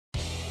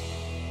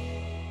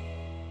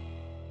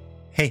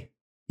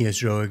Here's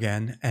Joe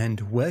again,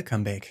 and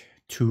welcome back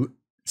to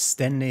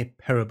Stanley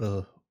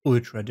Parable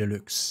Ultra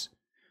Deluxe,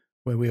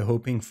 where we're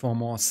hoping for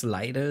more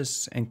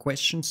sliders and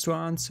questions to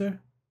answer.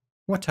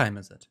 What time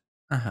is it?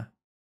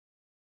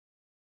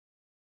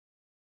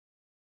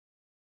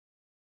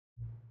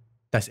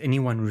 Does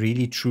anyone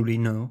really truly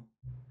know?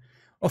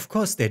 Of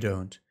course they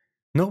don't.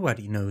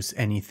 Nobody knows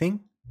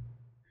anything.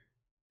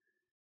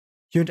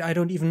 You and I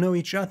don't even know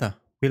each other.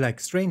 We're like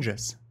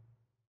strangers.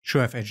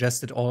 Sure, I've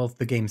adjusted all of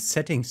the game's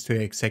settings to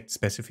exact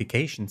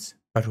specifications,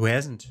 but who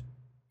hasn't?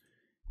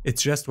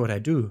 It's just what I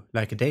do,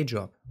 like a day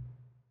job.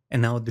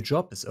 And now the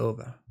job is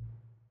over.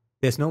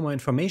 There's no more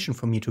information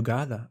for me to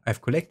gather.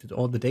 I've collected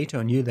all the data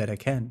on you that I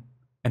can.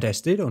 And I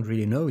still don't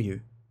really know you.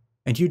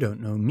 And you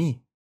don't know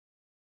me.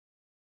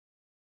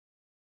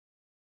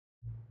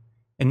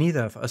 And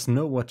neither of us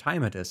know what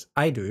time it is.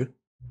 I do.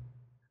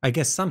 I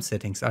guess some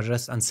settings are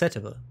just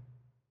unsettable.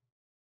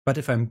 But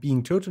if I'm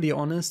being totally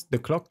honest, the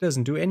clock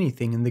doesn't do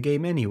anything in the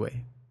game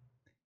anyway.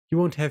 You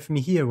won't have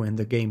me here when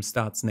the game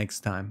starts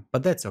next time,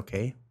 but that's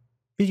okay.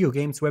 Video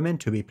games were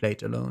meant to be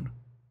played alone.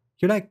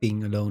 You like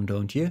being alone,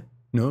 don't you?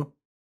 No?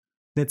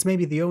 That's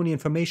maybe the only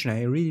information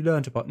I really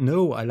learned about.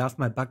 No, I love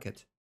my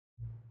bucket.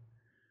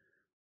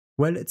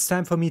 Well, it's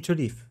time for me to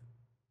leave.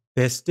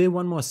 There's still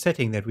one more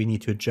setting that we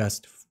need to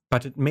adjust,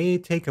 but it may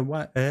take a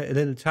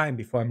little time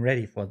before I'm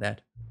ready for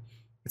that.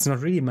 It's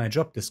not really my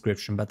job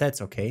description, but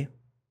that's okay.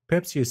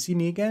 Perhaps you'll see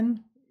me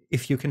again,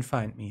 if you can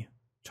find me.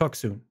 Talk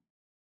soon.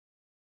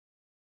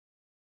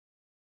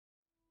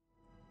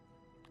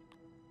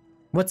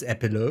 What's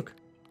Epilogue?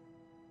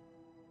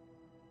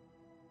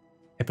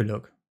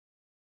 Epilogue.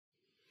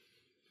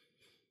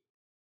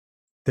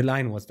 The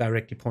line was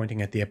directly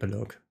pointing at the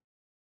epilogue.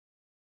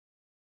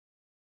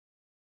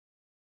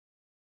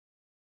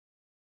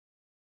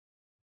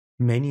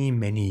 Many,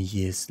 many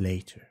years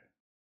later.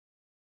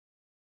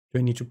 Do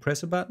I need to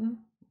press a button?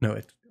 No,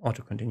 it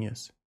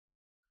auto-continues.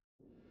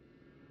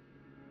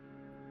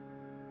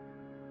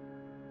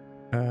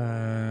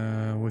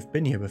 We've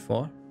been here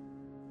before.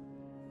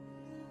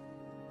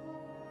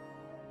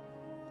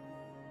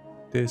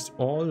 This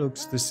all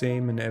looks the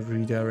same in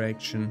every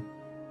direction.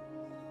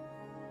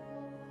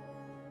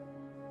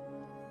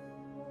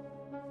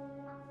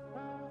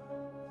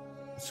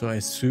 So I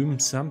assume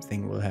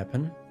something will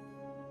happen.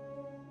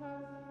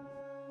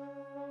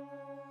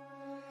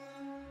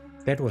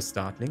 That was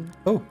startling.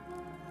 Oh,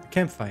 a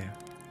campfire.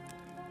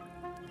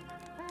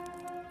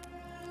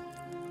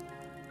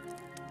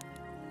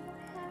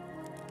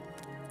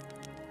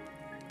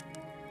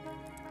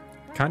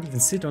 Can't even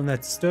sit on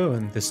that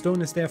stone. The stone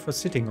is there for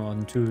sitting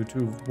on, to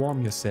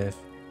warm yourself.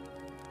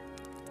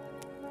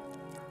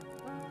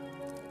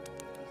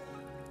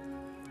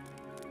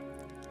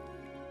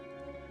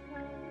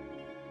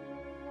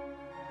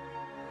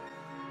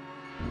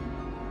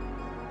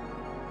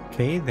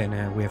 Okay,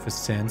 then we have a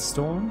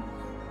sandstorm.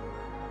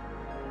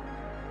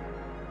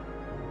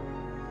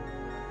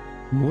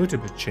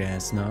 Multiple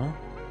chairs now.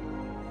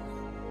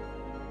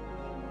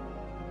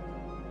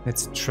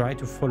 Let's try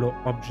to follow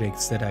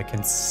objects that I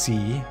can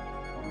see.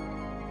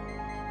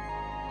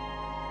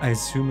 I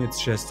assume it's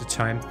just a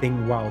time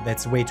thing. Wow,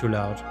 that's way too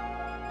loud.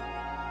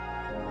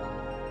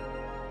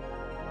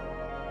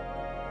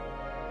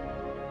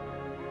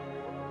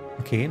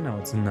 Okay, now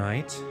it's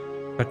night,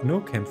 but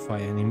no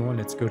campfire anymore.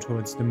 Let's go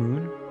towards the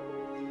moon.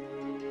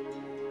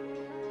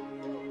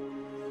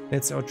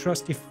 That's our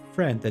trusty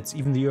friend. That's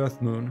even the Earth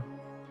moon,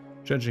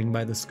 judging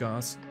by the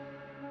scars.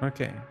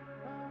 Okay.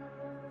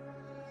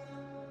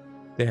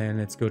 Then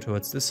let's go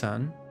towards the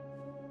sun.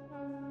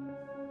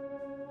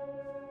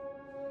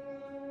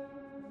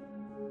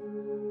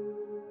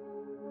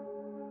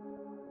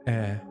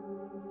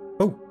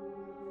 Oh!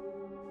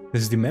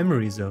 This is the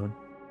memory zone.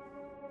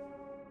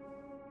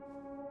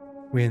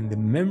 We're in the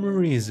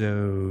memory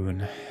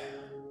zone.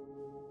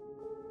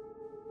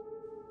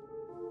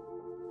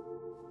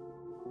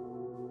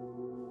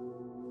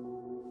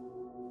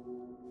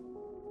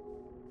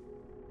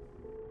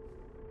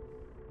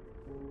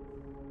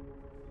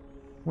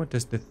 What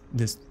does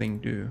this thing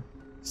do?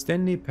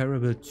 Stanley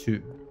Parable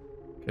 2.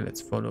 Okay,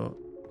 let's follow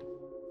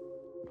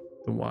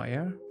the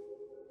wire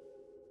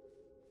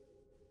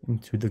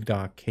into the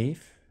dark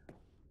cave.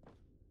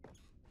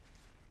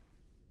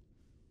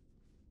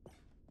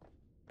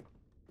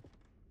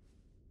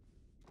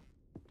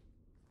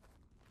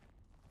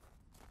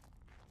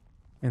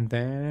 And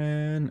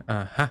then,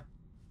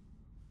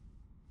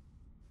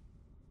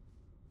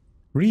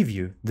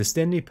 Review, the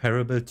Stanley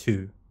Parable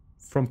 2.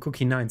 From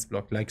Cookie 9's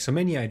blog. Like so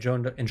many, I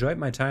enjoyed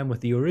my time with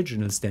the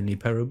original Stanley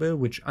Parable,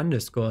 which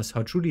underscores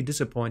how truly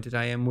disappointed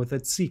I am with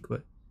its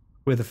sequel.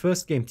 Where the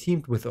first game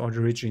teamed with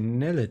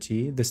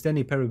originality, the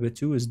Stanley Parable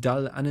 2 is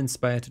dull,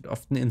 uninspired, and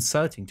often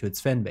insulting to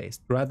its fanbase.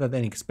 Rather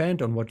than expand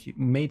on what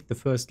made the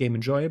first game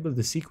enjoyable,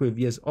 the sequel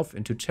veers off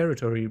into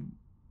territory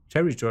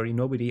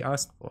nobody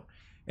asked for.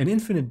 An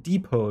infinite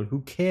deep hole, who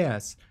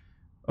cares?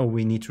 Oh,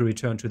 we need to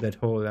return to that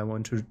hole.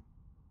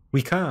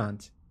 We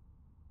can't.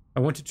 I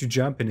wanted to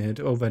jump in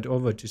it over and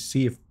over to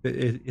see if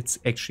it's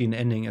actually an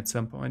ending at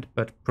some point,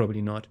 but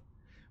probably not.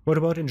 What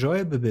about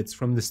enjoyable bits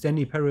from the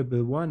Stanley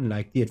Parable 1,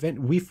 like the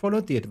we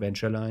followed the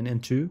adventure line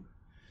and 2.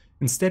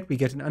 Instead, we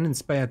get an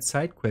uninspired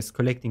side quest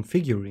collecting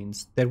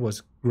figurines. That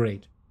was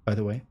great, by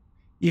the way.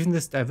 Even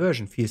this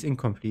diversion feels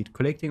incomplete.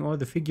 Collecting all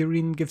the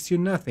figurine gives you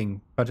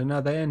nothing but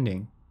another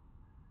ending.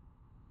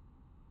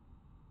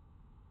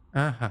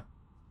 Aha.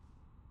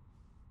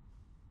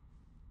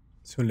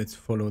 So let's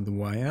follow the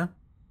wire.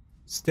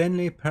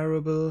 Stanley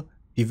Parable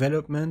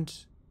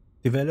developers.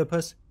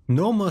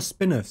 No more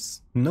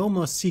spin-offs. No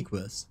more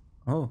sequels.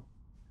 Oh.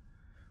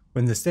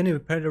 When the Stanley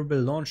Parable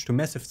launched to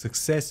massive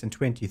success in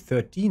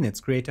 2013, its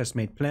creators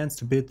made plans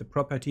to build the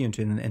property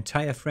into an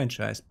entire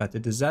franchise, but the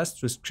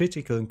disastrous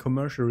critical and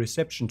commercial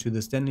reception to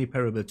the Stanley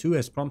Parable 2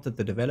 has prompted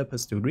the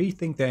developers to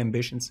rethink their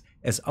ambitions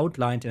as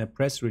outlined in a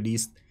press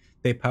release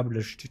they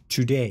published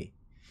today.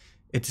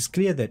 It is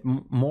clear that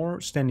more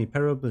Stanley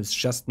Parable is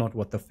just not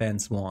what the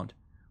fans want.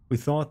 We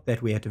thought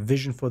that we had a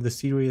vision for the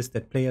series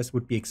that players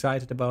would be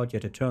excited about,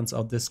 yet it turns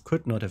out this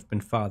could not have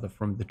been farther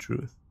from the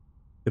truth.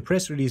 The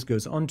press release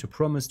goes on to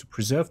promise to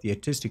preserve the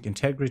artistic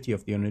integrity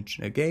of the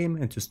original game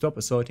and to stop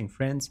assaulting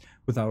fans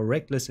with our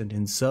reckless and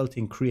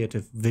insulting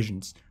creative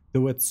visions.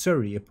 The word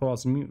sorry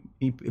appears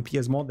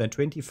more than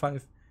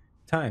 25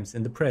 times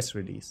in the press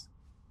release.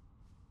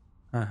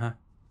 Uh-huh.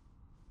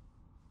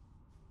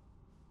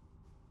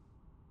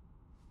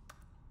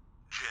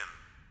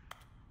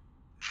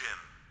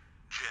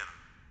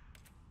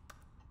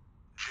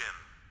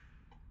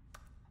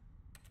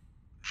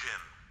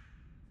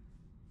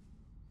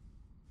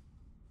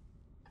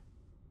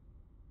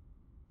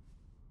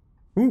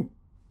 Ooh.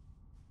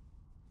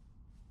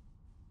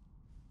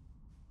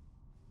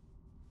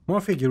 More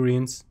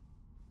figurines.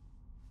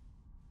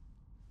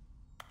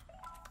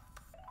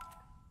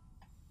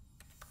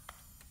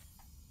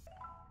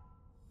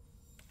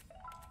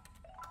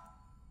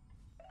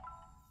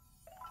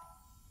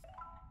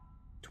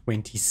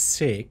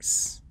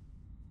 $26.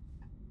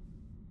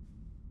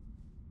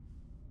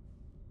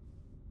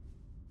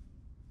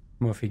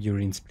 More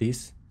figurines,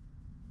 please.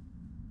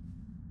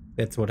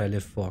 That's what I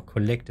live for.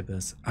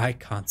 Collectibles. I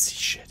can't see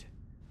shit.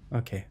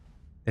 Okay.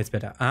 That's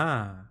better.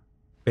 Ah.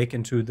 Back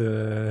into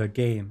the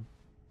game.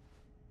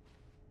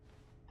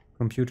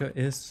 Computer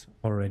is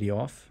already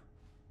off.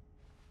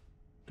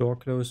 Door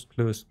closed,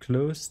 closed,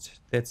 closed.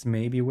 That's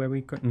maybe where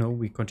we no,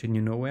 we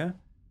continue nowhere.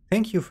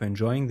 Thank you for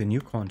enjoying the new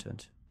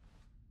content.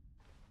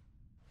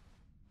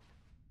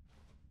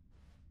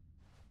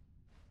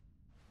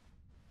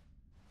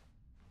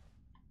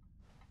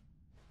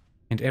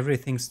 And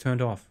everything's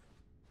turned off.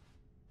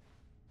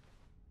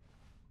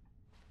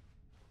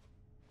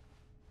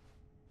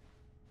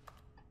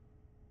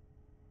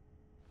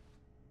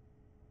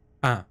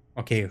 Ah,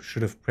 okay,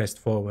 should have pressed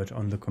forward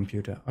on the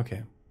computer.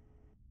 Okay.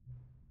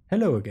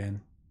 Hello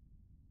again.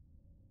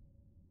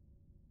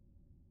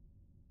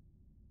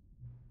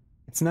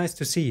 It's nice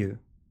to see you.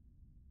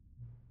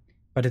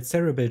 But it's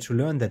terrible to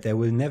learn that there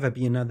will never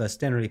be another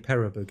Stanley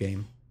Parable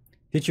game.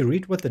 Did you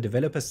read what the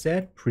developers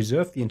said?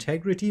 Preserve the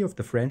integrity of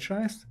the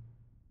franchise?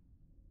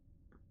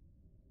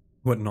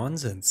 What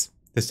nonsense.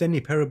 The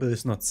Stanley Parable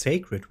is not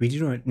sacred. We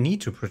do not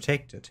need to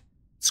protect it.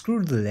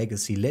 Screw the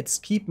legacy, let's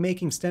keep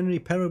making Stanley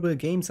Parable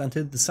games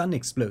until the sun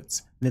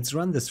explodes. Let's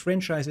run this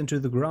franchise into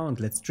the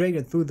ground, let's drag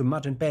it through the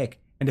mud and back.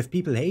 And if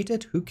people hate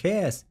it, who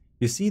cares?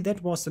 You see,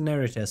 that was the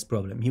narrator's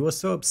problem. He was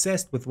so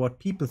obsessed with what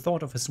people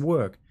thought of his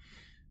work.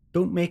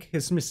 Don't make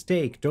his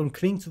mistake, don't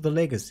cling to the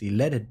legacy,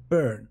 let it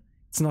burn.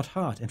 It's not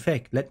hard, in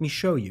fact, let me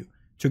show you.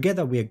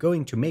 Together we are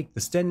going to make the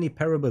Stanley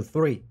Parable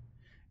 3.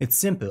 It's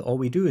simple, all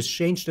we do is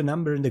change the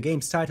number in the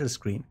game's title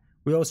screen.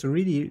 We also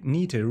really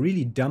need a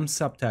really dumb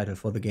subtitle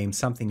for the game,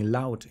 something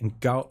loud and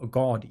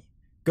gaudy.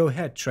 Go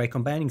ahead, try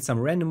combining some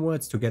random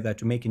words together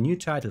to make a new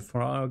title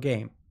for our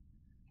game.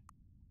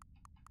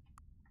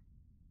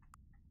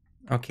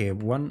 Okay,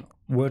 one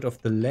word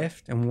of the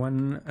left and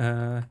one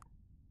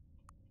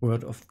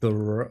word of the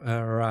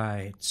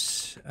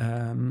right.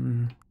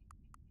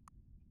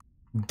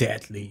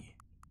 Deadly.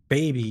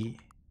 Baby.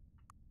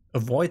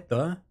 Avoid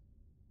the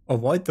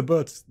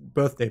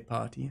birthday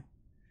party.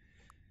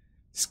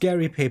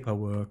 Scary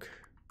paperwork.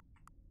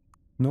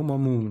 No more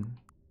moon.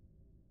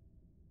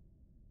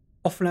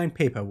 Offline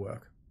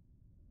paperwork.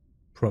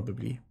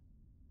 Probably.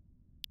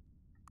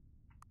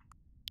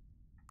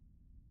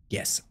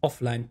 Yes,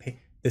 offline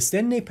the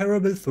Stanley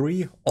Parable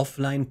 3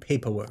 offline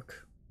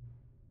paperwork.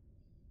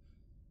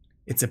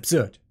 It's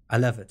absurd. I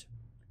love it.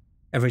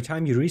 Every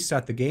time you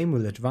restart the game,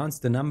 we'll advance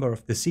the number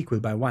of the sequel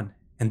by 1,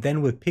 and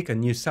then we'll pick a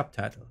new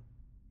subtitle.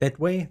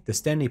 That way, the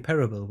Stanley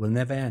Parable will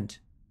never end.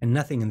 And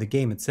nothing in the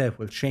game itself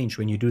will change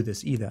when you do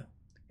this either.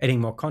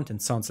 Adding more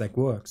content sounds like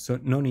work, so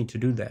no need to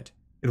do that.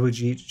 It will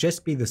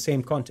just be the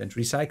same content,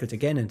 recycled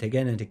again and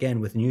again and again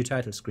with a new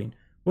title screen.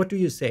 What do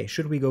you say?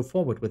 Should we go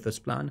forward with this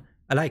plan?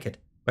 I like it,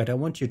 but I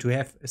want you to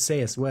have a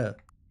say as well.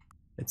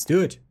 Let's do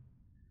it.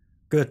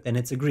 Good, then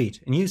it's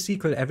agreed. A new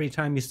sequel every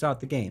time you start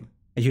the game.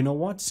 And you know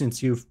what?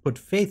 Since you've put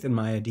faith in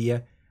my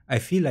idea, I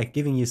feel like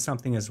giving you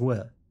something as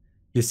well.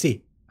 You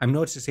see, I'm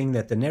noticing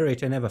that the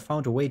narrator never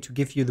found a way to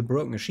give you the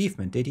broken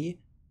achievement, did he?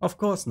 Of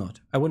course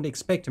not. I wouldn't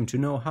expect him to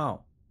know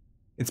how.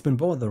 It's been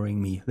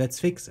bothering me. Let's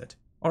fix it.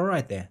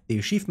 Alright there, the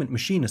achievement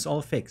machine is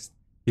all fixed.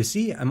 You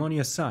see, I'm on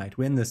your side.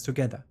 We're in this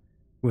together.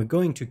 We're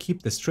going to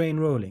keep the train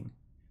rolling.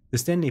 The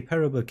Stanley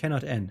Parable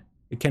cannot end.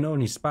 It can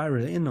only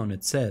spiral in on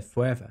itself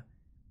forever.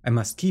 I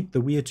must keep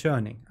the wheel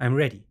turning. I'm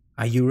ready.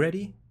 Are you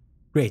ready?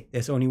 Great,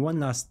 there's only one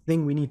last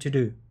thing we need to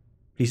do.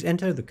 Please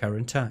enter the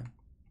current time.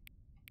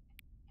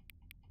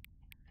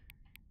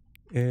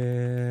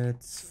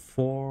 It's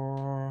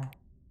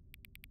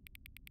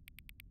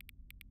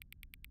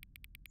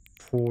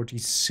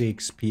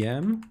 4:46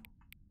 p.m.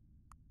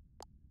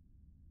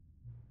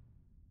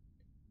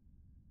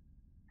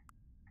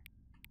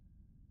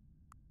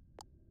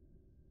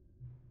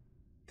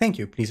 Thank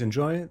you. Please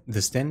enjoy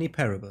the Stanley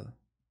Parable.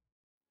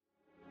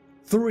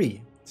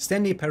 3.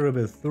 Stanley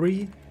Parable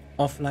 3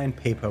 Offline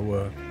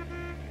Paperwork.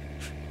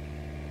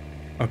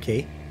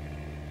 Okay.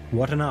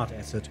 What an art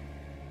asset.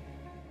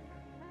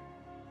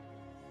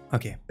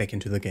 Okay, back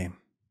into the game.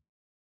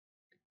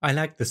 I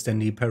like the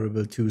Stanley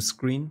Parable 2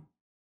 screen.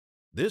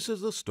 This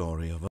is the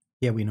story of a...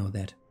 Yeah, we know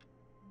that.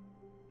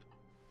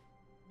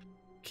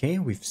 Okay,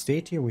 we've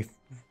stayed here, we've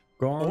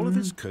gone. All of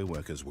his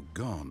co-workers were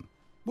gone.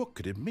 What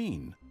could it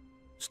mean?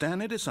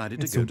 Stanley decided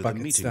to go to the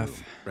meeting room.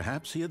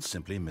 Perhaps he had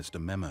simply missed a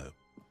memo.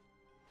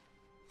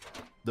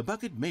 The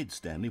bucket made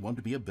Stanley want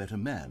to be a better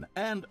man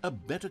and a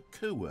better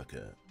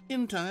co-worker.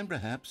 In time,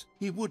 perhaps,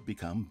 he would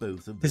become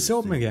both of those This is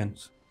open again.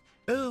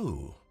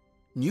 Oh,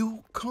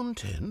 new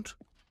content?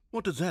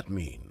 What does that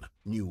mean,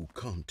 new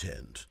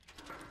content?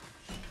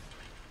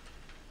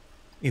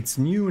 It's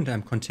new and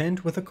I'm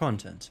content with the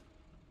content.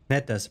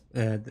 That's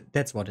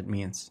what it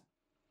means.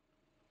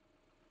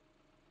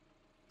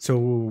 So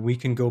we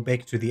can go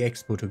back to the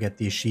expo to get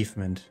the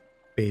achievement,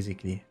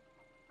 basically.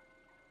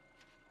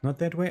 Not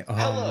that way? Oh,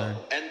 Hello, man.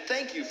 and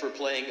thank you for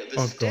playing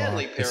the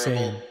Stanley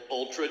Parable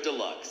Ultra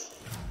Deluxe.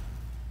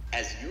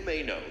 As you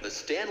may know, the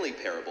Stanley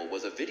Parable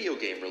was a video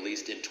game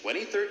released in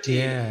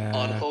 2013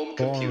 on home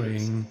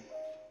computers.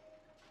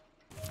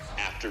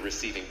 After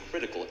receiving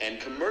critical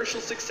and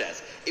commercial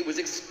success, it was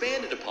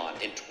expanded upon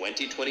in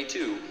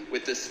 2022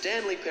 with the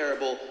Stanley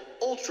Parable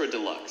Ultra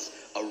Deluxe,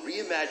 a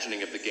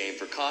reimagining of the game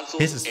for consoles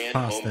This is and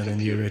home faster computers. than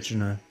the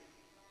original.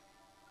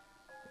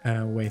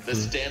 The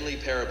Stanley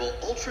Parable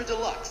Ultra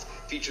Deluxe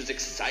features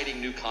exciting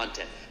new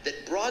content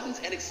that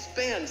broadens and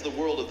expands the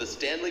world of the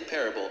Stanley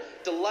Parable,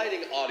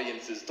 delighting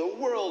audiences the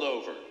world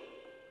over.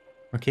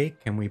 Okay,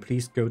 can we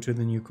please go to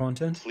the new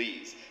content?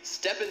 Please,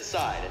 step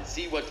inside and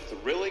see what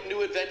thrilling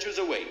new adventures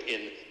await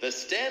in the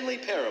Stanley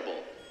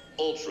Parable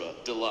Ultra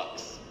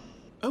Deluxe.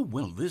 Oh,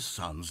 well, this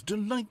sounds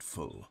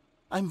delightful.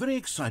 I'm very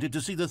excited to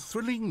see the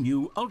thrilling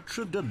new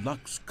Ultra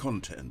Deluxe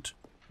content.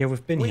 Yeah,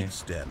 we've been here. Wait,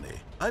 Stanley,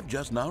 I've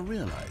just now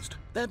realized.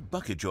 That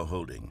bucket you're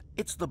holding,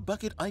 it's the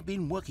bucket I've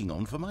been working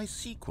on for my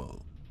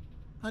sequel.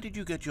 How did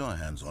you get your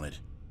hands on it?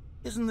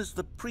 Isn't this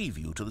the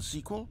preview to the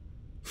sequel?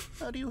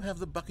 How do you have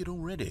the bucket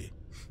already?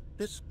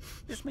 This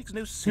makes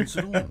no sense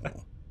at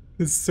all.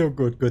 This is so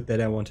good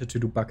that I wanted to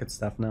do bucket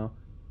stuff now.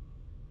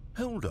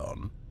 Hold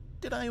on.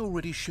 Did I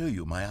already show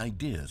you my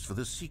ideas for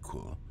the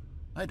sequel?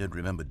 I don't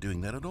remember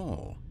doing that at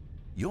all.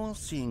 You're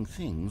seeing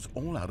things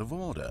all out of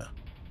order.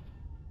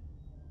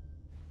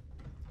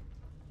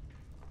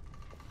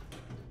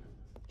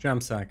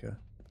 Jump cycle.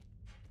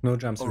 No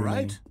jumps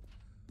remaining.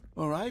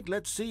 All right,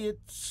 let's see.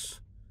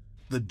 It's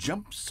the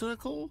jump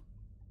circle.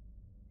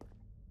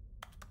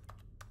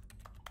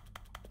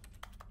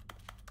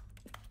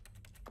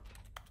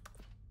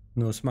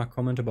 No smart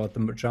comment about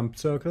the jump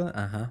circle.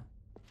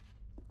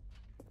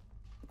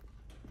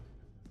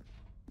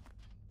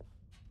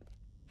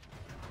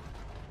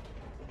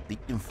 The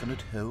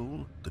infinite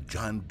hole, the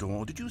giant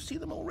door. Did you see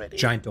them already?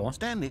 Giant door?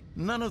 Stanley,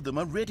 none of them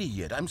are ready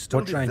yet. I'm still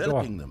What giant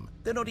developing door? them.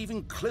 They're not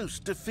even close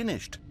to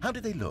finished. How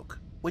did they look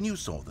when you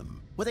saw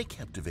them? Were they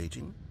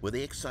captivating? Were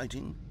they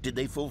exciting? Did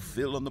they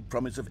fulfill on the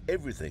promise of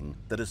everything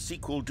that a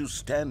sequel to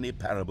Stanley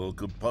Parable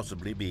could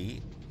possibly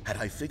be? Had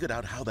I figured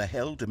out how the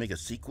hell to make a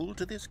sequel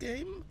to this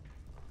game?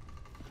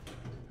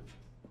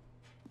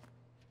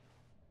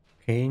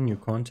 Okay, new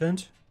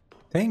content.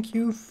 Thank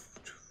you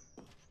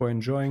for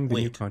enjoying the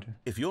new Wait, content.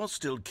 if you're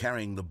still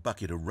carrying the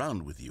bucket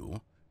around with you,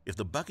 if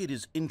the bucket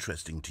is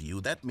interesting to you,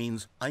 that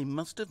means I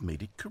must have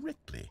made it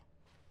correctly.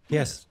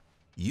 Yes.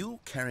 You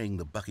carrying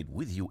the bucket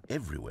with you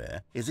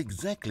everywhere is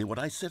exactly what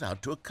I set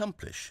out to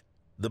accomplish.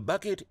 The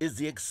bucket is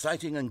the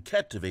exciting and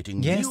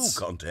captivating new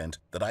content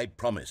that I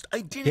promised.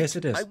 I did it. Yes,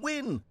 it is. I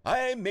win.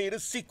 I made a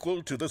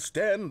sequel to the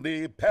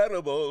Stanley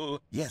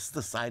Parable. Yes,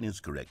 the sign is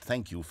correct.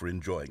 Thank you for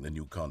enjoying the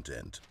new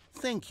content.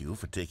 Thank you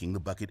for taking the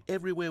bucket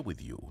everywhere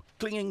with you,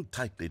 clinging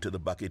tightly to the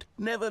bucket,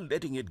 never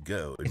letting it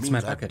go. It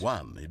means I've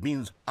won. It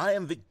means I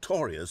am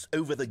victorious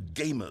over the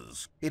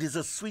gamers. It is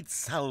a sweet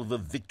salve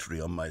of victory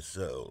on my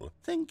soul.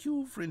 Thank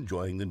you for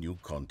enjoying the new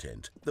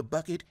content. The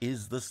bucket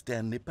is the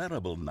Stanley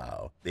Parable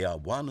now. They are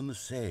one and the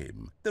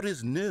same. There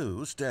is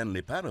no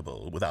Stanley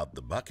Parable without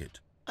the bucket.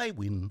 I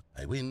win,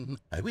 I win,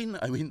 I win,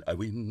 I win, I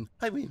win,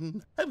 I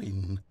win, I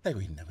win, I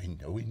win, I win,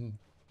 I win.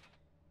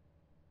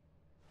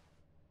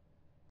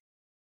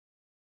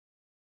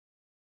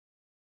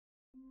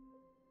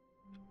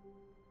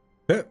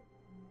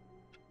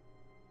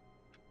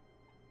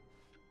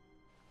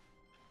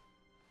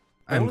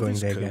 I'm All going of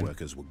his there again.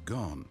 co-workers were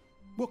gone.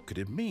 What could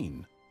it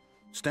mean?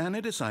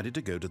 Stanley decided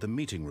to go to the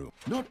meeting room.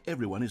 Not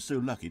everyone is so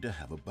lucky to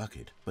have a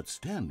bucket, but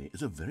Stanley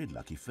is a very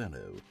lucky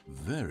fellow.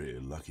 Very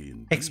lucky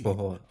indeed. Expo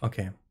Hall,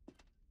 okay.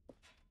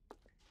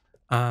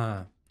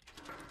 Ah.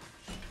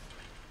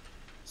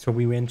 So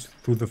we went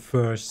through the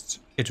first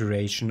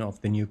iteration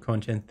of the new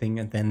content thing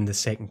and then the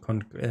second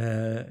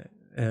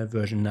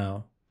version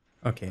now.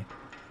 Okay.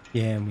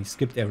 Yeah, and we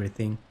skipped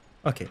everything.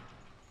 Okay.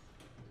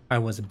 I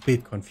was a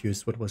bit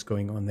confused what was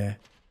going on there.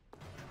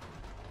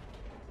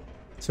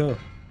 So,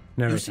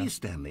 narrator. You see,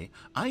 Stanley,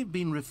 I've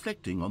been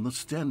reflecting on the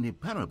Stanley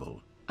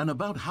Parable and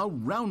about how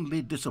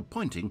roundly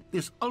disappointing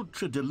this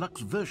ultra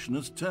deluxe version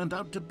has turned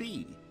out to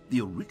be.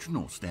 The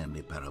original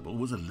Stanley Parable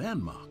was a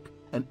landmark,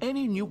 and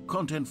any new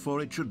content for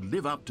it should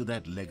live up to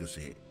that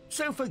legacy.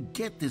 So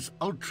forget this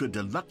ultra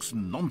deluxe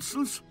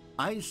nonsense.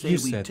 I say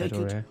we take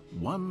it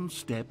one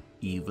step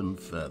even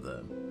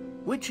further.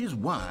 Which is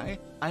why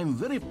I'm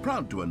very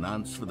proud to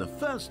announce for the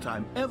first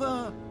time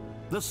ever,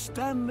 the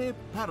Stanley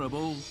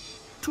Parable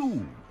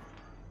 2.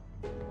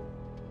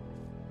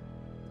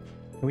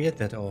 We had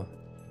that all.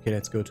 Okay,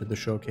 let's go to the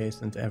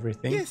showcase and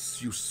everything.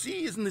 Yes, you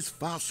see, isn't this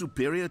far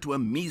superior to a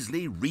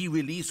measly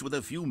re-release with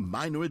a few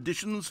minor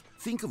additions?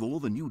 Think of all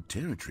the new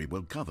territory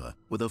we'll cover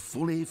with a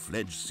fully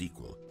fledged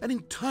sequel. An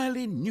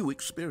entirely new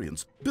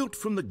experience, built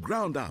from the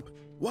ground up.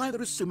 Why,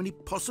 there are so many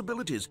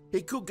possibilities.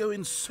 It could go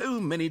in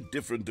so many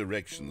different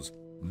directions.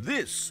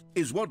 This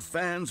is what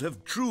fans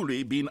have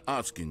truly been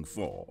asking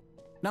for.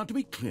 Now, to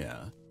be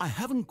clear, I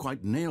haven't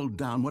quite nailed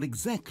down what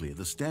exactly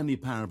the Stanley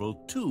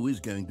Parable 2 is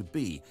going to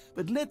be,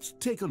 but let's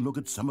take a look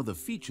at some of the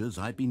features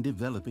I've been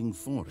developing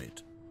for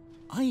it.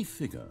 I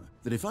figure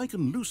that if I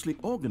can loosely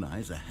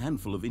organize a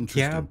handful of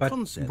interesting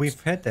concepts,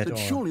 we've had that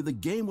surely the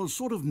game will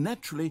sort of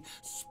naturally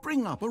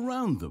spring up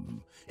around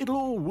them. It'll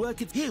all work.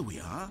 Here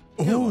we are.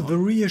 Oh, the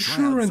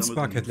reassurance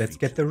bucket. Let's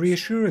get the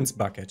reassurance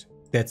bucket.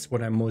 That's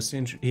what I'm most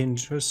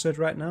interested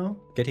right now.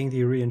 Getting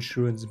the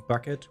reassurance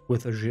bucket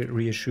with a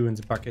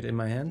reassurance bucket in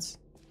my hands.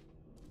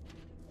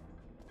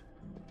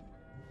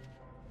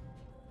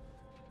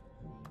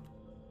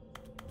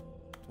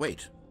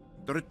 Wait,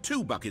 there are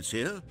 2 buckets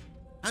here.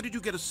 How did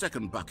you get a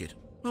second bucket?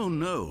 Oh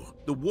no,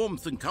 the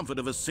warmth and comfort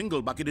of a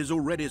single bucket is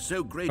already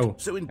so great,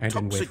 so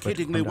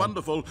intoxicatingly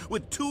wonderful.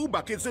 With 2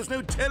 buckets, there's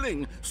no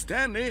telling.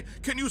 Stanley,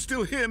 can you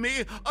still hear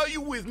me? Are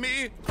you with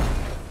me?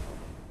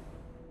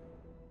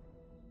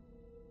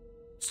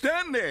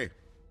 Stanley!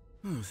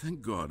 Oh,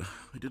 thank God.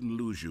 I didn't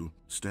lose you.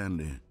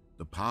 Stanley,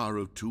 the power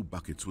of 2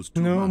 buckets was too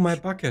much. No, my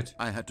bucket.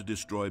 I had to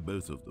destroy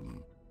both of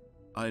them.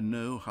 I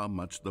know how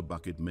much the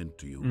bucket meant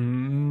to you.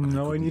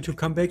 Now I need to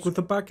come back with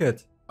the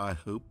bucket. I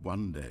hope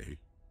one day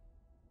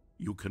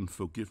you can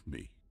forgive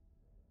me.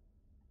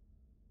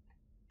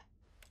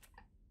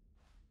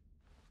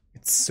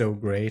 It's so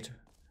great.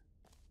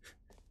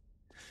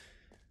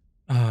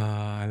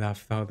 I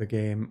love how the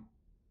game...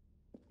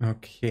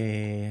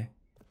 Okay...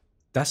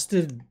 Does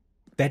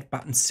that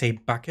button say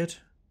bucket?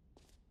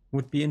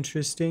 Would be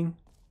interesting.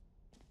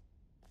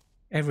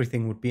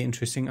 Everything would be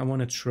interesting. I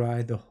want to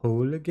try the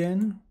hole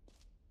again.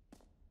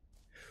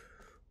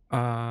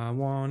 I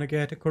want to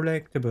get a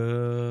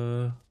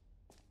collectible.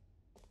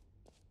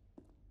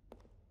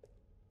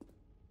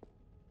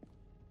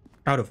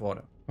 Out of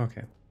order.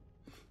 Okay.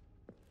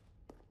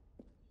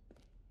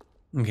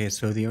 Okay,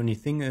 so the only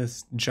thing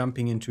is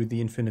jumping into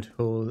the infinite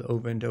hole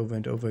over and over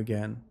and over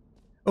again.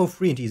 Oh,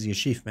 free and easy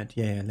achievement.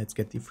 Yeah, let's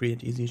get the free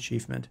and easy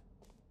achievement.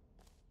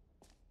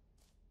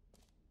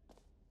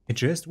 It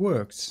just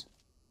works.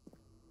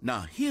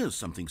 Now, here's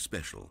something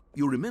special.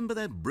 You remember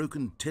that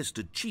broken test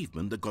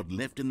achievement that got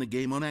left in the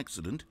game on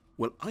accident?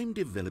 Well, I'm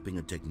developing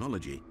a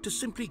technology to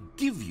simply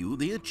give you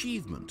the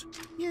achievement.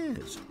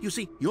 Yes, you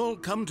see, you'll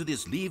come to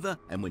this lever,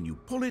 and when you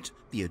pull it,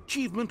 the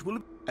achievement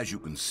will... As you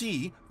can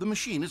see, the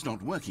machine is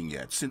not working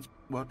yet since...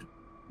 What?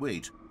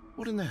 Wait,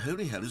 what in the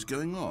holy hell is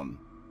going on?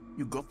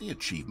 You got the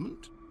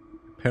achievement?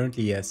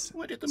 Apparently, yes.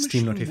 Why did the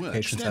Steam machine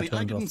notifications work? Stanley,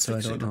 are turned off, so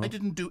I don't know. I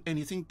didn't do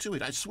anything to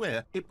it, I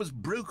swear. It was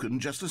broken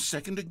just a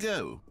second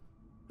ago.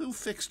 Who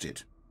fixed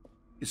it?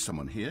 Is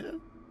someone here?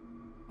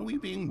 Are we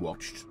being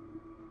watched?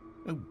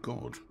 Oh,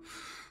 God.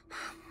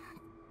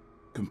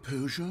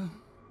 Composure,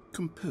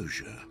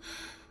 composure.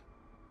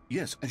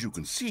 Yes, as you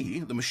can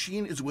see, the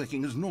machine is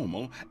working as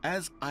normal,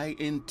 as I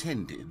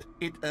intended.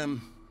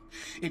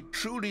 It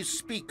truly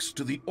speaks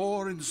to the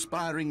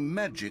awe-inspiring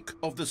magic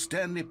of the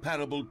Stanley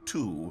Parable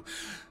 2.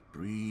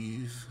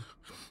 Breathe.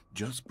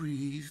 Just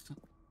breathe.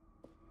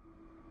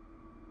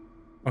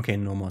 Okay,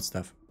 no more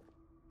stuff.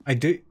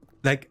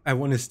 I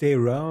want to stay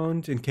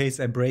around in case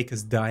I break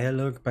his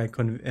dialogue by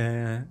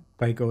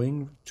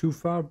going too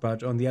far,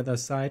 but on the other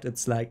side,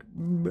 it's like,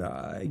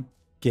 I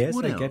guess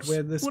I get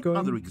where this is going.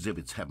 What other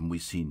exhibits haven't we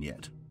seen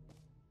yet?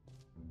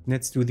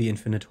 Let's do the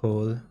infinite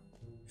hole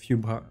few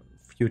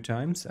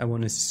times. I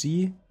want to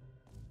see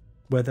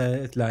whether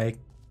it like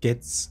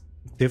gets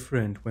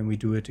different when we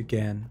do it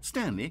again.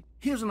 Stanley,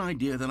 here's an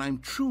idea that I'm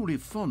truly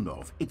fond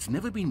of. It's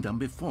never been done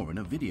before in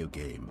a video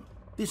game.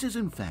 This is,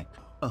 in fact,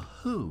 a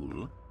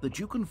hole that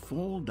you can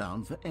fall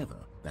down forever.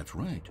 That's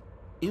right.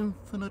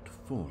 Infinite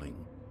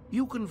falling.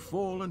 You can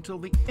fall until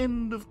the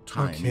end of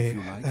time, if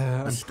you like.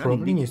 I'm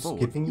probably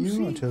skipping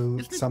you until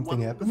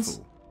something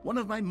happens. One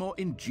of my more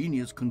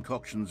ingenious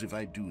concoctions, if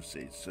I do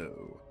say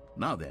so.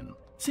 Now then,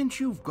 since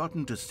you've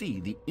gotten to see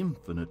the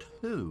infinite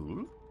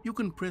hole, you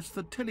can press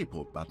the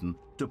teleport button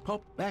to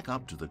pop back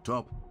up to the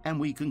top, and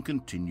we can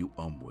continue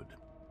onward.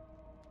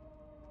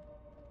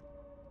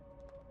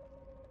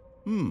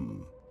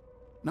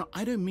 Now,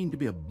 I don't mean to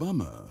be a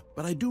bummer,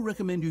 but I do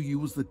recommend you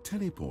use the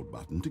teleport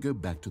button to go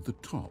back to the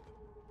top.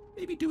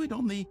 Maybe do it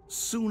on the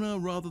sooner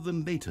rather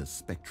than later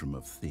spectrum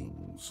of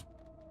things.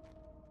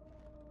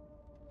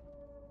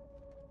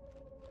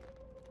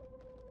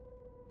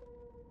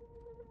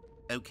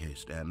 Okay,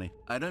 Stanley,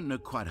 I don't know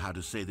quite how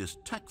to say this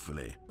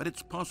tactfully, but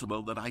it's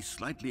possible that I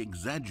slightly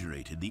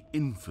exaggerated the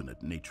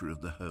infinite nature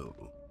of the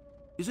hole.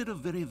 Is it a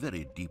very,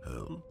 very deep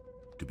hole?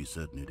 To be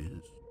certain it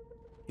is.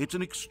 It's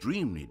an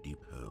extremely deep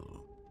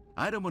hole.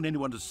 I don't want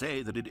anyone to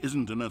say that it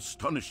isn't an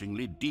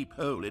astonishingly deep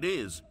hole. It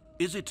is.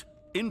 Is it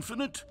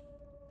infinite?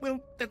 Well,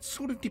 that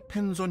sort of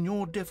depends on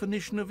your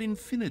definition of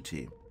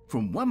infinity.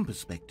 From one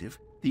perspective,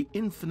 the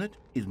infinite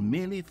is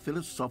merely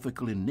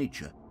philosophical in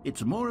nature.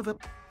 It's more of a...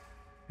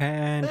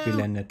 And we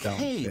landed down.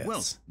 Okay,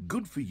 well,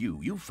 good for you.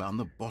 You found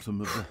the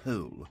bottom of the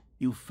hole.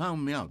 You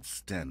found me out,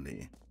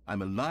 Stanley.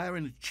 I'm a liar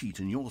and a cheat,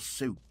 and you're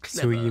so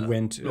clever. So he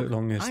went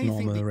along his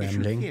normal rambling. I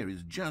think the issue here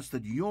is just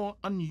that you're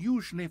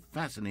unusually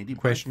fascinated. The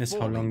question is,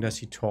 how long does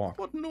he talk?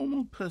 What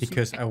normal person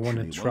because I want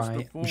to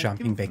try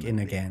jumping back in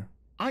again.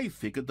 I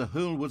figured the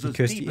hole was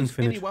because as deep the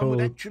infinite as hole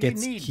would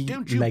gets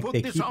like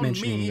they keep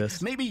mentioning this.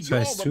 So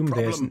I assume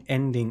there's an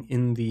ending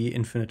in the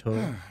infinite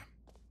hole.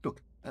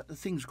 Look,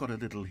 things got a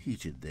little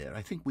heated there.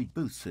 I think we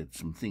both said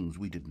some things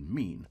we didn't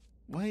mean.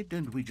 Why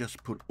don't we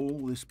just put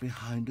all this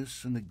behind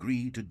us and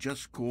agree to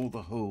just call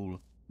the hole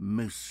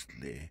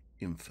mostly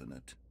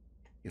infinite?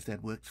 If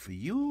that works for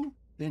you,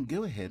 then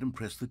go ahead and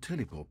press the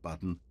teleport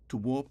button to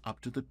warp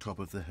up to the top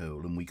of the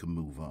hole and we can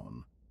move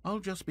on. I'll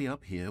just be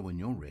up here when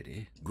you're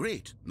ready.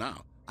 Great.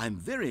 Now, I'm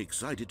very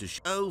excited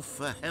to oh,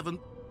 for heaven...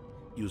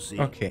 You see?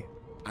 Okay.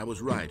 I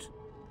was right.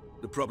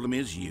 The problem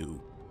is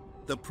you.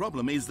 The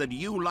problem is that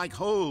you like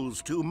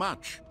holes too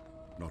much.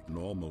 Not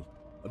normal.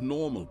 A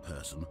normal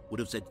person would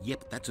have said,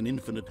 yep, that's an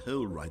infinite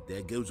hole right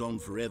there. Goes on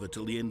forever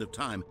till the end of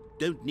time.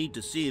 Don't need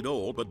to see it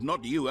all, but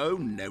not you. Oh,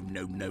 no,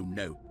 no, no,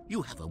 no.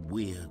 You have a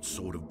weird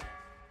sort of...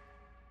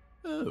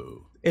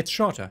 Oh. It's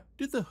shorter.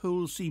 Did the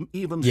hole seem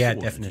even shorter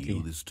definitely. To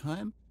you this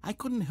time? I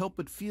couldn't help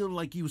but feel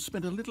like you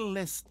spent a little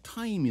less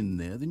time in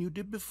there than you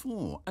did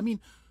before. I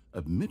mean,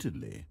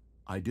 admittedly,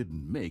 I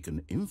didn't make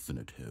an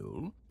infinite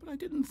hole, but I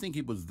didn't think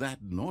it was that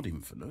not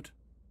infinite.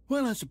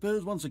 Well, I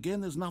suppose once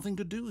again there's nothing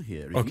to do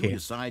here. If you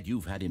decide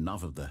you've had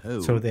enough of the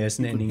hole, so there's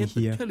an ending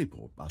here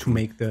to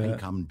make the... and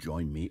come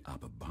join me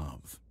up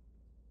above.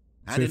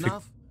 Had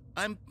enough?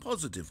 I'm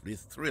positively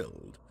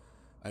thrilled.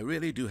 I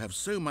really do have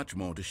so much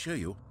more to show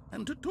you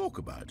and to talk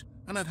about,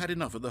 and I've had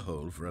enough of the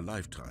hole for a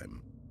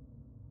lifetime.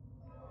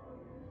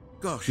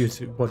 Gosh,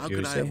 how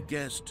could I have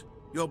guessed?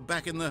 You're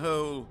back in the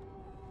hole.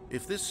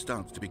 If this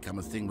starts to become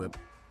a thing where...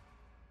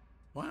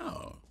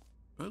 Wow,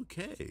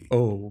 okay.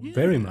 Oh, yeah.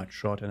 Very much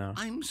shorter now.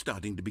 I'm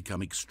starting to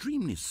become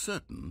extremely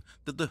certain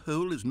that the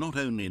hole is not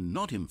only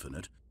not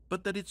infinite,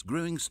 but that it's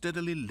growing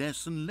steadily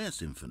less and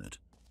less infinite.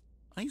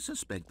 I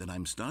suspect that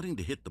I'm starting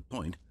to hit the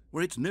point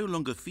where it's no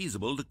longer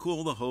feasible to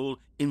call the hole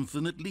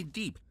infinitely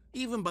deep,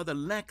 even by the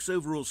lax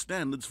overall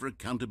standards for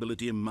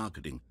accountability and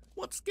marketing.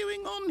 What's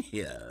going on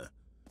here?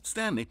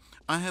 Stanley,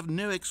 I have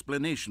no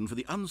explanation for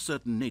the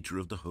uncertain nature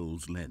of the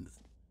hole's length.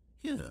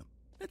 Here,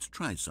 let's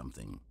try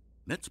something.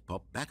 Let's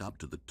pop back up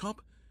to the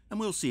top, and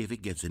we'll see if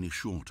it gets any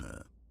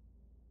shorter.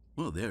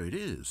 Well, there it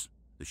is.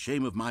 The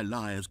shame of my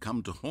lie has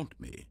come to haunt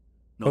me.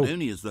 Not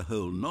only is the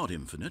hole not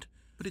infinite,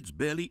 but it's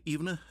barely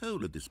even a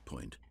hole at this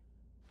point.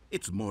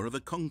 It's more of a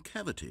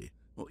concavity,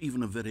 or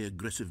even a very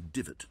aggressive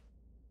divot.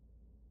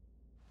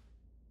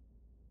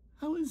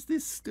 How is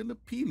this still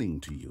appealing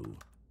to you?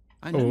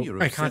 I know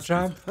you're obsessed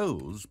with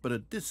holes, but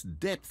at this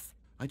depth,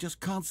 I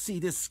just can't see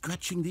this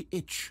scratching the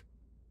itch.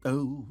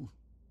 Oh,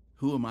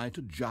 who am I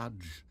to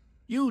judge?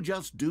 You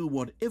just do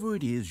whatever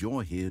it is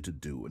you're here to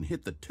do and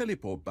hit the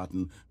teleport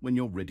button when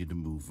you're ready to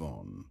move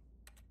on.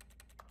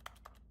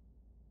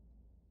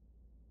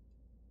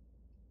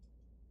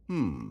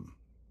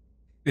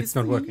 It's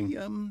not working.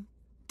 The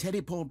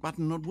teleport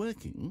button not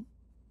working?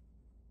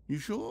 You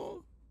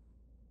sure?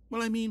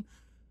 Well, I mean,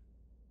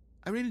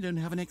 I really don't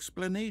have an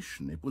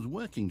explanation. It was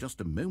working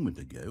just a moment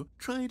ago.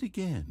 Try it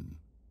again.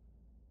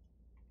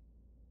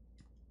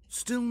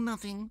 Still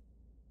nothing?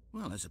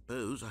 Well, I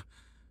suppose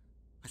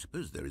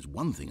there is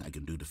one thing I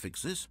can do to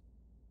fix this.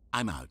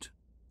 I'm out.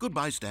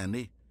 Goodbye,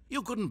 Stanley.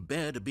 You couldn't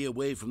bear to be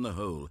away from the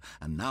hole,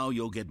 and now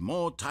you'll get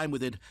more time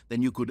with it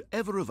than you could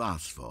ever have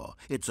asked for.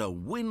 It's a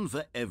win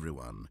for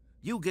everyone.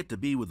 You get to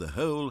be with the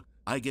whole,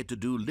 I get to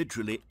do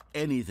literally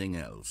anything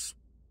else.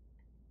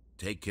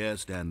 Take care,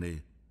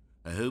 Stanley.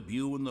 I hope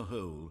you and the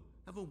whole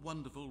have a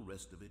wonderful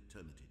rest of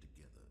eternity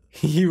together.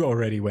 You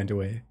already went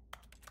away.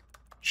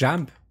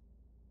 Jump.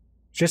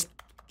 Just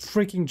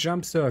freaking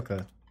jump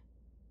circle.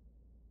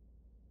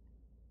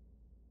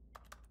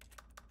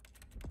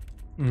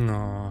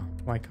 No,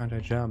 why can't I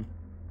jump?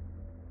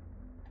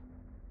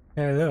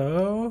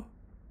 Hello?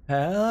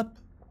 Help?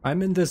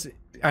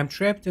 I'm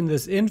trapped in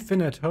this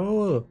infinite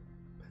hole.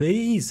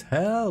 Please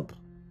help.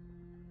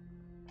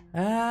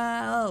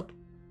 Help.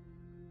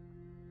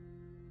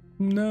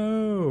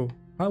 No.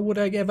 How would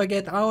I ever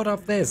get out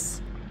of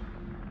this?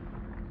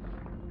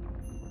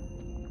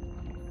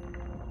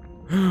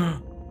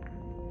 No.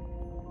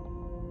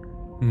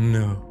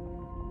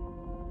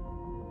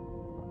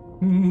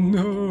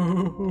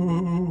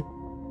 No.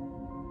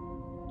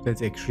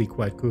 That's actually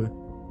quite cool.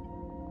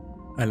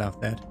 I love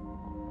that.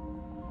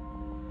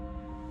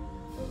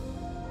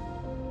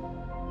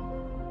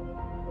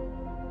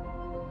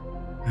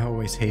 I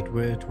always hate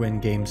it when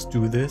games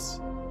do this.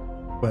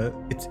 Well,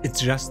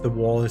 it's just the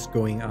wall is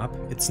going up.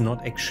 It's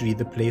not actually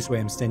the place where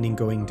I'm standing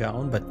going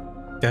down, but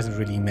doesn't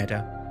really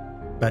matter.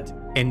 But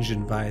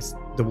engine-wise,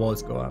 the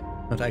walls go up,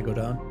 not I go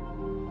down.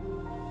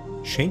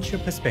 Change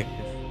your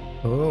perspective.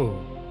 Oh.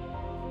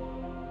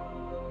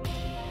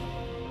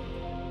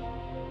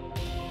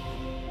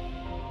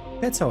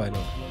 That's how I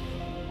look.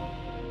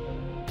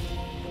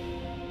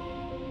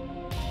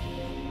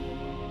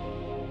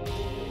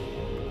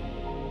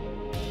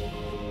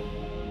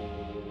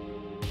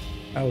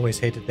 I always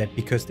hated that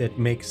because that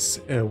makes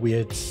a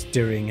weird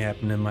stirring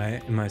happen in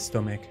my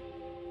stomach.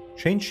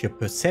 Change your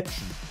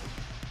perception.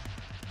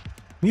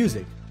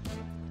 Music.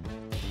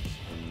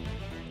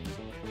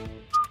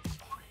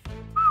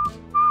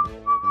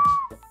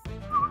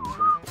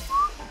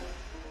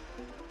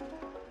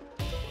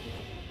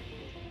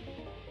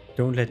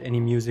 Don't let any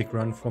music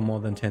run for more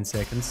than 10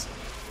 seconds.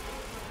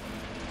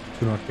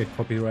 Do not get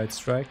copyright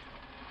strike.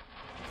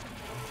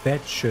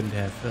 That shouldn't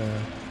have...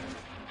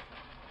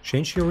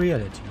 Change your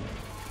reality.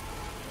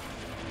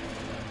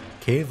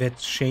 Okay, that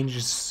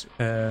changes...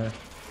 Oh,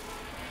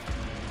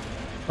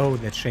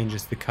 that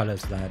changes the color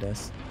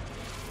sliders.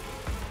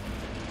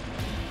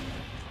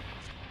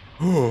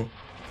 Oh,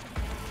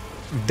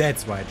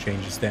 that's why it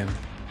changes them.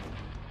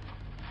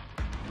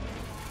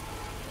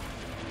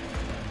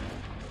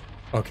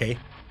 Okay.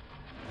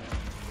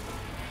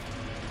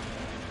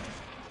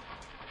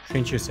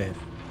 Change yourself.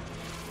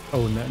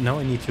 Oh, now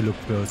I need to look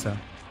closer.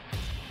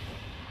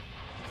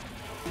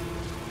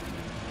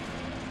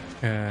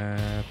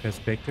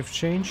 Perspective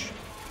change.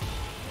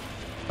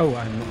 Oh,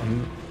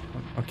 I'm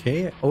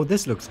okay. Oh,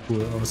 this looks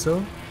cool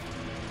also.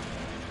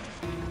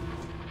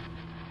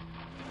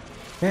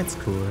 That's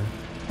cool.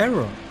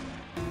 Error.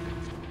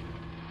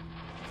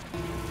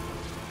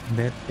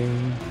 That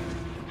thing.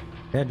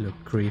 That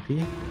looked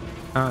creepy.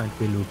 Aren't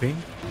we looping?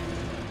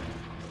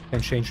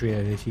 And change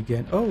reality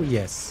again. Oh,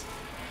 yes.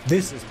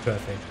 This is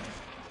perfect.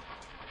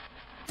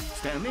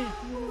 Stanley?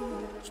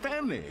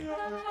 Stanley?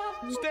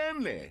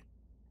 Stanley?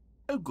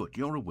 Oh, good,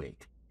 you're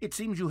awake. It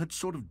seems you had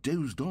sort of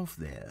dozed off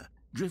there,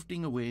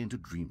 drifting away into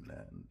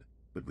dreamland.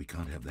 But we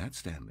can't have that,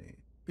 Stanley,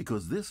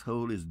 because this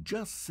hole is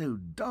just so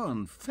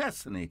darn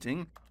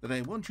fascinating that I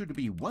want you to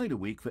be wide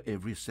awake for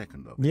every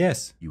second of it.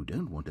 Yes. You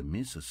don't want to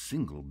miss a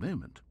single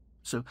moment.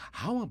 So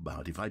how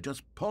about if I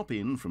just pop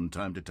in from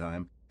time to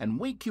time and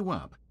wake you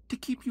up to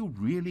keep you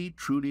really,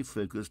 truly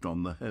focused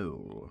on the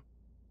hole?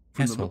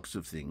 From the looks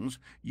of things,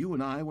 you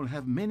and I will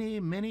have many,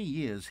 many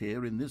years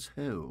here in this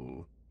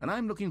hole. And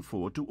I'm looking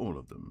forward to all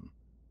of them.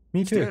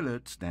 Me too. Stay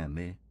alert,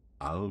 Stanley.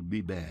 I'll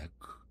be back.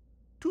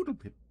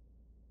 Toodlepip.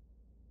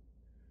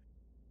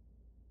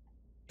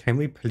 Can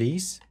we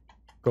please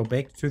go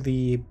back to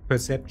the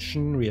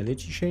perception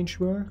reality change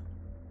world?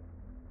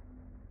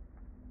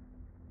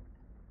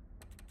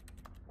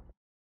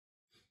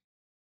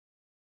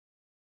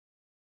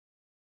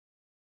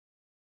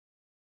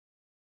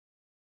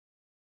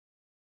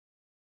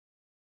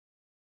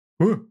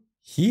 Ooh,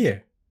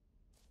 here.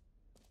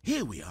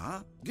 Here we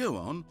are. Go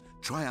on.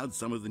 Try out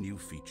some of the new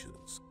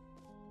features.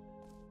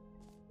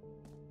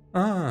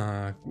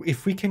 Ah,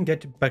 if we can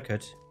get a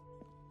bucket,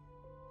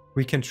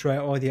 we can try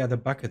all the other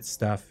bucket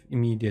stuff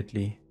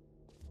immediately.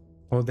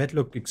 Oh, that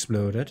looked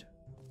exploded.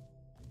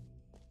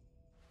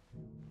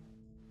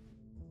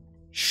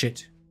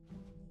 Shit.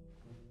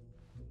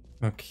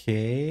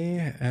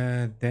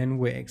 Okay, then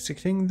we're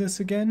exiting this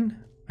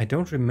again. I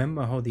don't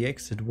remember how the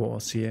exit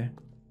was here.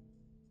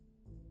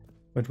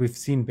 But we've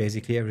seen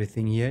basically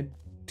everything here.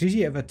 Did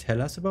he ever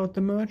tell us about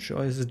the merch,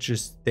 or is it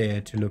just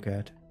there to look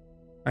at?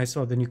 I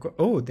saw the new...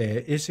 Oh, there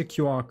is a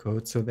QR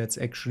code, so that's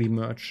actually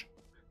merch.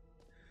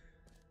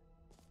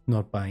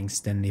 Not buying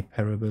Stanley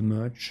Parable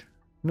merch.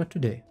 Not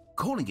today.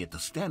 Calling it the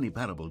Stanley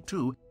Parable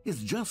 2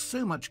 is just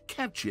so much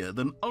catchier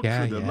than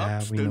Ultra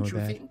Deluxe, don't you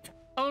think?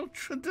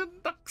 Ultra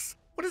Deluxe?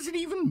 What does it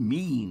even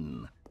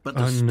mean? But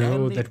the oh no,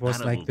 Stanley that was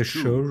Parable like the 2.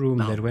 showroom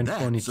Now that went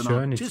for an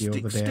eternity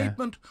over there.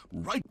 Statement.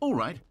 Right, all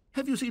right.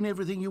 Have you seen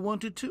everything you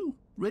wanted to?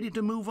 Ready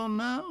to move on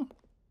now?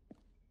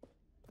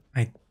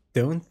 I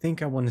don't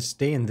think I want to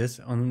stay in this.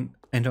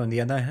 And on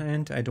the other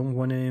hand, I don't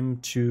want him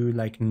to,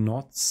 like,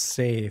 not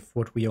save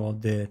what we all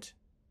did.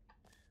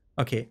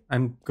 Okay,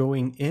 I'm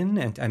going in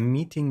and I'm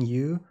meeting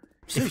you.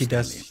 So if he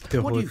does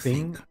the whole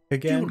thing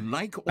again,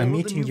 I'm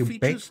meeting you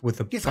back with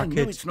a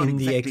bucket in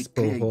the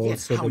expo hall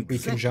so that we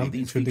can jump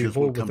into the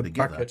hole with the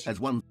bucket.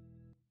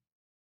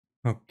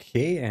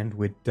 Okay, and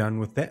we're done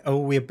with that. Oh,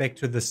 we're back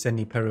to the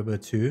Stanley Parable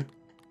 2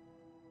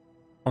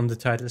 on the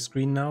title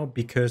screen now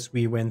because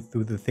we went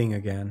through the thing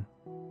again.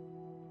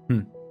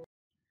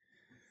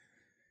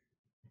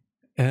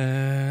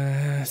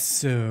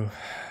 So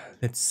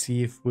let's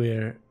see if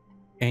we're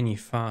any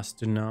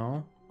faster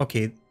now.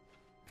 Okay.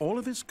 All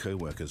of his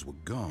co-workers were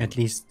gone. At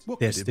least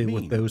they're still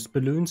with those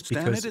balloons,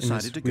 because in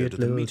this weird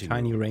little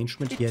tiny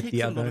arrangement he had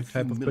the other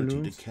type of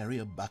balloons. To carry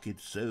a bucket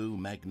so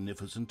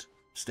magnificent,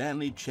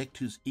 Stanley checked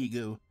his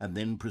ego and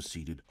then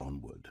proceeded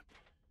onward.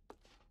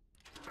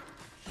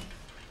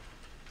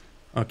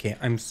 Okay,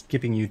 I'm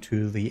skipping you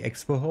to the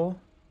expo hall.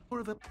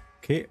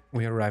 Okay,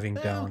 we're arriving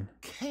down.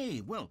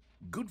 Okay, well,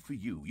 good for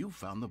you. You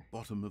found the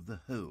bottom of the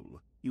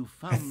hole. You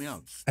found me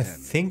out, Stanley. I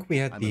think we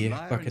had the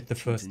bucket the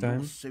first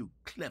time. So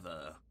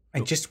clever. I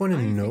just want to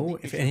know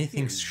if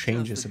anything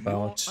changes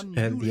about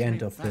the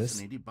end of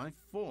this.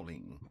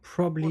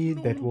 Probably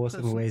that was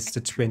in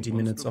wasted 20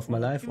 minutes of my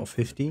life, or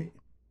 50.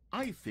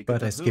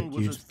 But I skipped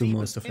you through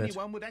most of it.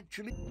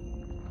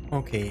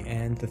 Okay,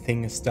 and the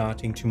thing is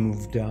starting to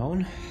move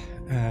down.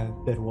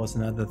 That was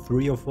another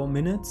 3 or 4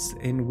 minutes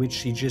in which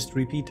he just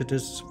repeated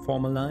his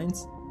former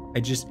lines. I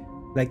just,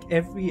 like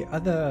every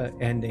other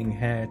ending,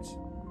 had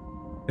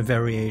a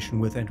variation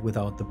with and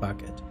without the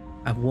bucket.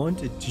 I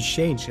want it to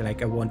change,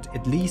 like I want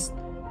at least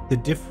the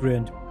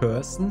different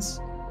persons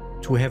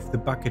to have the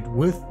bucket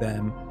with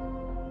them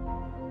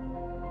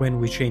when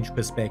we change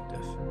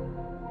perspective.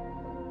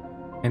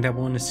 And I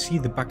want to see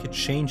the bucket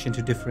change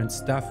into different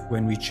stuff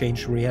when we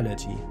change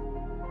reality.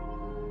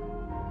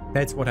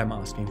 That's what I'm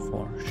asking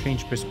for.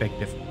 Change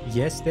perspective.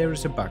 Yes, there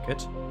is a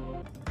bucket.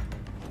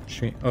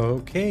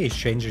 Okay,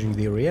 changing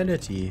the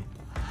reality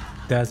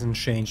doesn't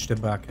change the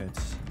bucket.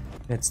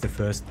 That's the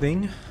first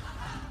thing.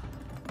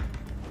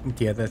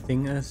 The other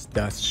thing is,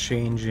 does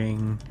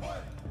changing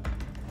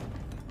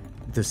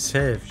the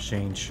self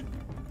change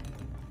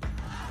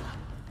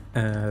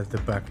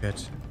the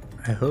bucket?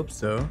 I hope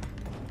so.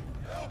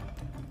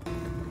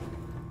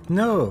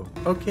 No,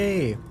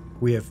 okay.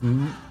 We have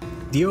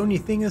the only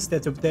thing is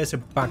that there's a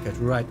bucket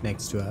right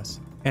next to us,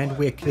 and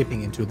we're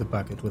clipping into the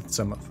bucket with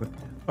some of it.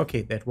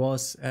 Okay, that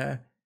was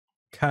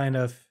kind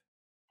of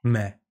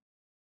meh.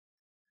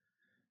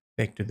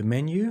 Back to the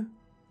menu.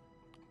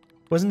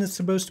 Wasn't it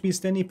supposed to be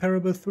Stanley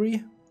Parable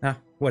 3? Ah,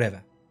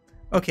 whatever.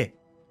 Okay,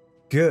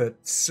 good.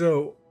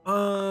 So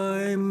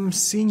I'm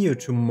seeing you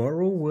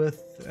tomorrow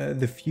with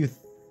the few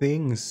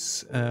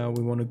things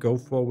we want to go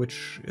for,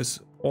 which is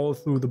all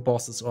through the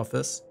boss's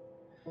office.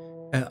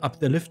 Up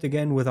the lift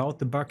again without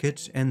the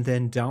bucket, and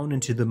then down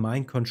into the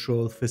mind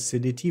control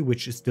facility,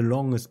 which is the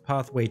longest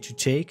pathway to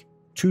take,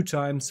 2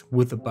 times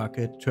with the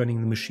bucket,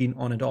 turning the machine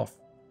on and off.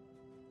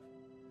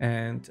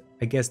 And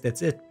I guess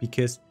that's it,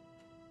 because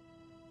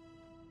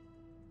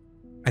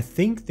I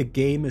think the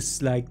game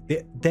is like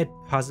that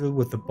puzzle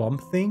with the bomb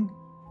thing,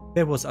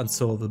 that was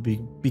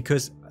unsolvable,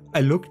 because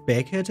I looked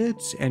back at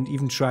it and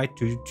even tried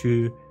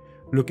to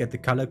look at the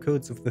color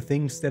codes of the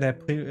things that I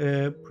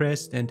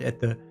pressed, and at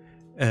the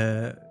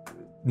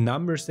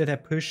numbers that I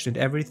pushed and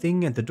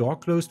everything, and the door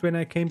closed when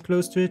I came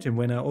close to it, and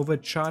when I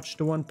overcharged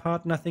the one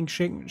part, nothing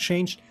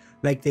changed.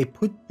 Like, they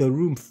put the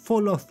room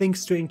full of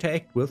things to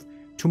interact with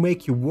to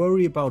make you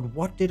worry about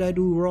what did I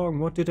do wrong,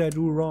 what did I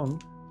do wrong,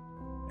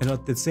 and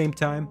at the same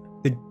time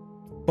the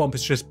bomb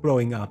is just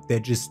blowing up. They're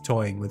just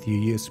toying with you.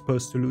 You're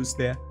supposed to lose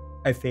there,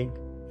 I think.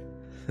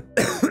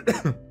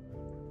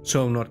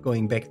 So I'm not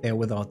going back there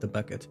without the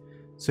bucket.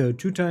 So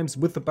 2 times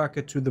with the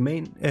bucket to the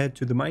main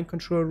to the mind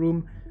control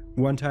room,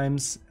 1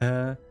 times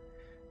up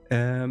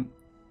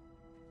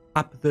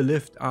the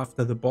lift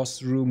after the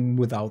boss room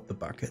without the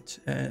bucket.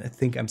 I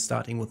think I'm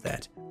starting with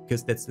that,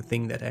 because that's the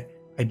thing that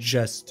I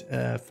just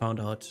found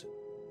out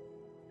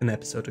an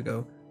episode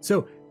ago.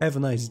 So have a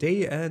nice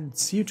day and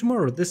see you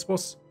tomorrow. This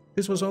was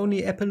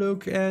only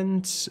Epilogue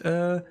and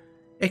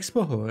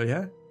Expo Hall,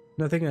 yeah?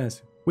 Nothing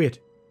else. Weird.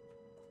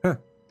 Huh.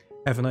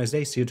 Have a nice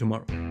day. See you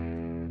tomorrow.